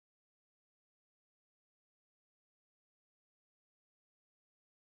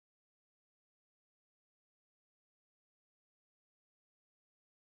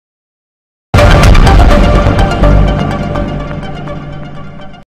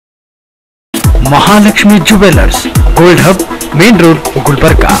Mahalakshmi jewellers, gold hub, main road,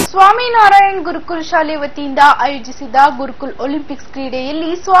 Gulbarga. Swaminarayan gurukul ಶಾಲೆ ವತಿಯಿಂದ ಆಯೋಜಿಸಿದ ಗುರುಕುಲ್ ಒಲಿಂಪಿಕ್ಸ್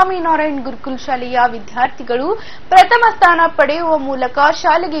ಕ್ರೀಡೆಯಲ್ಲಿ ಸ್ವಾಮಿನಾರಾಯಣ್ ಗುರುಕುಲ್ ಶಾಲೆಯ ವಿದ್ಯಾರ್ಥಿಗಳು ಪ್ರಥಮ ಸ್ಥಾನ ಪಡೆಯುವ ಮೂಲಕ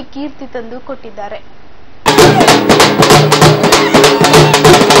ಶಾಲೆಗೆ ಕೀರ್ತಿ ತಂದು ಕೊಟ್ಟಿದ್ದಾರೆ.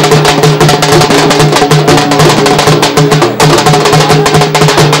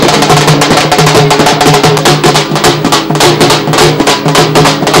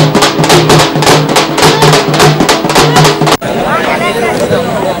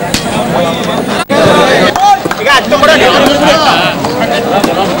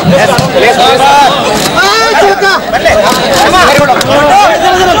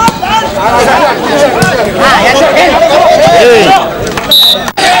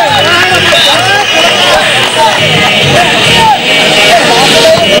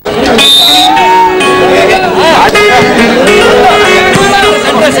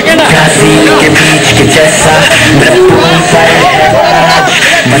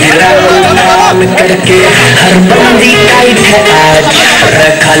 करके हर बंदी टाइट है आज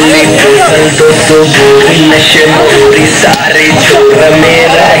रखा ले दो गोरी नशे मोरी सारे छोर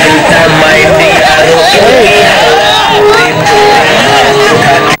मेरा हिलता माइंड यारो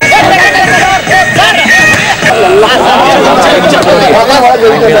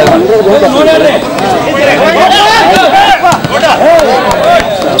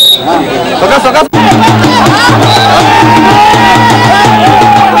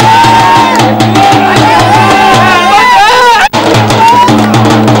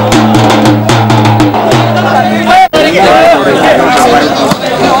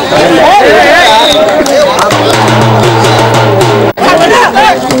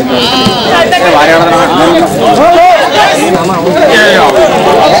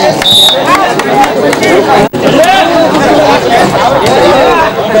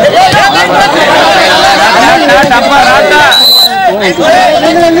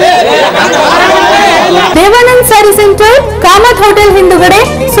ದೇವಾನಂದ್ ಸ್ಯಾರಿ ಸೆಂಟರ್, ಕಾಮತ್ ಹೋಟೆಲ್ ಹಿಂದುಗಡೆ,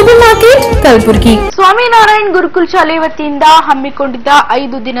 ಸೂಪರ್ ಮಾರ್ಕೆಟ್, ಕಲಬುರಗಿ. ಸ್ವಾಮಿನಾರಾಯಣ್ ಗುರುಕುಲ್ ಶಾಲೆ ವತಿಯಿಂದ ಹಮ್ಮಿಕೊಂಡಿದ್ದ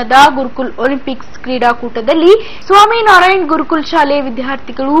 5 ದಿನದ ಗುರುಕುಲ್ ಒಲಿಂಪಿಕ್ಸ್ ಕ್ರೀಡಾಕೂಟದಲ್ಲಿ ಸ್ವಾಮಿನಾರಾಯಣ್ ಗುರುಕುಲ್ ಶಾಲೆ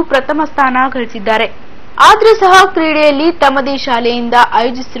ವಿದ್ಯಾರ್ಥಿಗಳು ಪ್ರಥಮ ಸ್ಥಾನ ಗಳಿಸಿದ್ದಾರೆ. ಆದರೂ ಸಹ ಕ್ರೀಡೆಯಲ್ಲಿ ತಮ್ಮದೇ ಶಾಲೆಯಿಂದ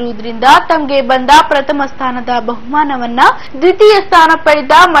ಆಯೋಜಿಸಿರುವುದರಿಂದ ತಮಗೆ ಬಂದ ಪ್ರಥಮ ಸ್ಥಾನದ ಬಹುಮಾನವನ್ನ ದ್ವಿತೀಯ ಸ್ಥಾನ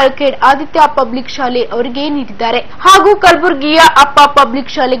ಪಡೆದ ಮಲ್ಖೇಡ್ ಆದಿತ್ಯ ಪಬ್ಲಿಕ್ ಶಾಲೆ ಅವರಿಗೆ ನೀಡಿದ್ದಾರೆ. ಹಾಗೂ ಕಲಬುರಗಿಯ ಅಪ್ಪ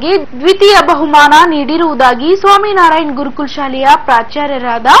ಪಬ್ಲಿಕ್ ಶಾಲೆಗೆ ದ್ವಿತೀಯ ಬಹುಮಾನ ನೀಡಿರುವುದಾಗಿ ಸ್ವಾಮಿನಾರಾಯಣ್ ಗುರುಕುಲ್ ಶಾಲೆಯ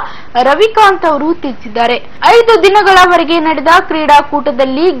ಪ್ರಾಚಾರ್ಯರಾದ ರವಿಕಾಂತ್ ಅವರು ತಿಳಿಸಿದ್ದಾರೆ. 5 ದಿನಗಳವರೆಗೆ ನಡೆದ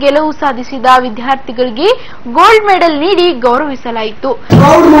ಕ್ರೀಡಾಕೂಟದಲ್ಲಿ ಗೆಲುವು ಸಾಧಿಸಿದ ವಿದ್ಯಾರ್ಥಿಗಳಿಗೆ ಗೋಲ್ಡ್ ಮೆಡಲ್ ನೀಡಿ ಗೌರವಿಸಲಾಯಿತು.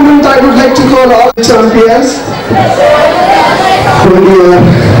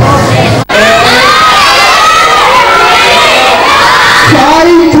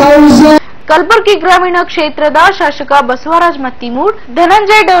 ಕಲಬುರಗಿ ಗ್ರಾಮೀಣ ಕ್ಷೇತ್ರದ ಶಾಸಕ ಬಸವರಾಜ್ ಮತ್ತಿಮೂಡ್,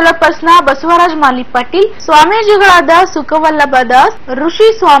 ಧನಂಜಯ ಡೆವಲಪರ್ಸ್ನ ಬಸವರಾಜ್ ಮಾಲಿ ಪಾಟೀಲ್, ಸ್ವಾಮೀಜಿಗಳಾದ ಸುಖವಲ್ಲಭ ದಾಸ್, ಋಷಿ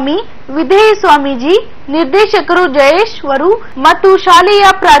ಸ್ವಾಮಿ, ವಿಧೇಯ ಸ್ವಾಮೀಜಿ, ನಿರ್ದೇಶಕರು ಜಯೇಶ್ ವರು ಮತ್ತು ಶಾಲೆಯ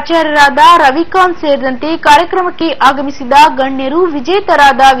ಪ್ರಾಚಾರ್ಯರಾದ ರವಿಕಾಂತ್ ಸೇರಿದಂತೆ ಕಾರ್ಯಕ್ರಮಕ್ಕೆ ಆಗಮಿಸಿದ ಗಣ್ಯರು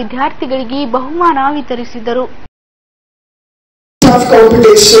ವಿಜೇತರಾದ ವಿದ್ಯಾರ್ಥಿಗಳಿಗೆ ಬಹುಮಾನ ವಿತರಿಸಿದರು.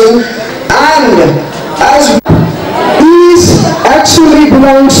 Actually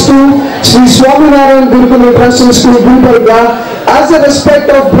belongs to Sri Swaminarayan Gurukul International School, Gulbarga, as a respect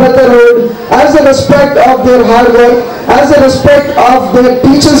of brotherhood, as a respect of their hard work, as a respect of their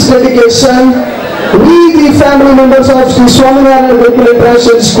teachers' dedication. We, the family members of Sri Swaminarayan Gurukul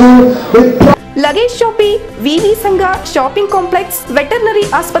International School, with luggage ಶಾಪಿ, ವಿವಿ ಸಂಘ shopping complex, veterinary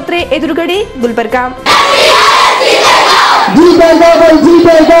ಆಸ್ಪತ್ರೆ ಎದುರುಗಡೆ, Gulbarga. Please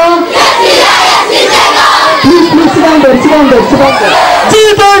sit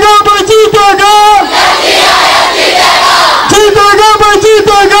down there.